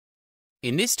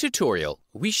In this tutorial,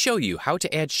 we show you how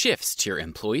to add shifts to your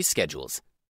employee schedules.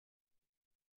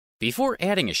 Before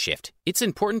adding a shift, it's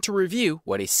important to review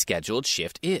what a scheduled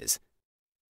shift is.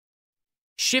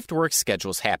 Shift work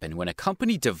schedules happen when a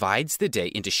company divides the day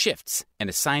into shifts and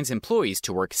assigns employees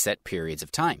to work set periods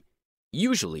of time.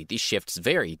 Usually, these shifts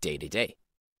vary day to day.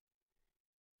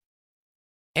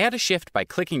 Add a shift by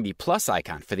clicking the plus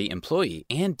icon for the employee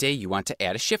and day you want to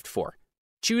add a shift for.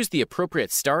 Choose the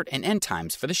appropriate start and end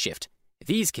times for the shift.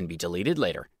 These can be deleted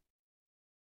later.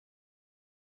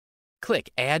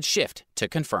 Click Add Shift to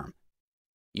confirm.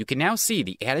 You can now see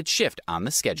the added shift on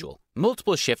the schedule.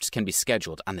 Multiple shifts can be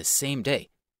scheduled on the same day.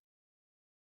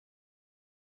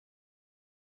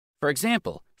 For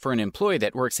example, for an employee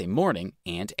that works a morning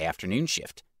and afternoon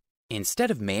shift,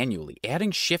 instead of manually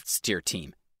adding shifts to your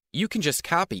team, you can just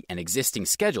copy an existing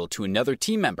schedule to another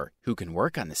team member who can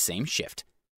work on the same shift.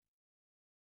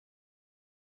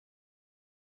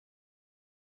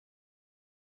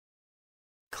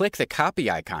 Click the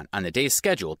copy icon on the day's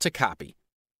schedule to copy.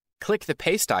 Click the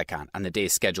paste icon on the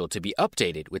day's schedule to be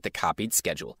updated with the copied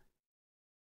schedule.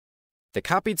 The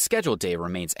copied schedule day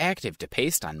remains active to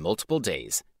paste on multiple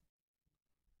days.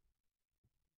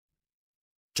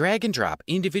 Drag and drop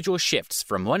individual shifts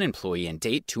from one employee and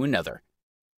date to another.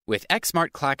 With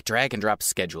XmartClock drag and drop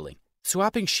scheduling,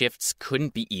 swapping shifts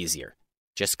couldn't be easier.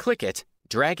 Just click it,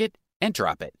 drag it, and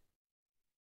drop it.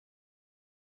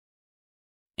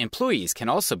 Employees can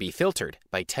also be filtered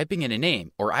by typing in a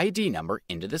name or ID number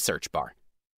into the search bar.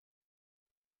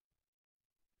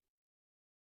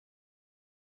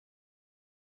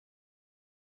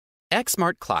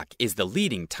 XmartClock is the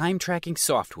leading time tracking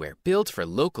software built for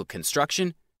local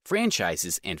construction,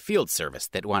 franchises, and field service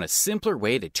that want a simpler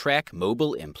way to track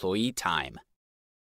mobile employee time.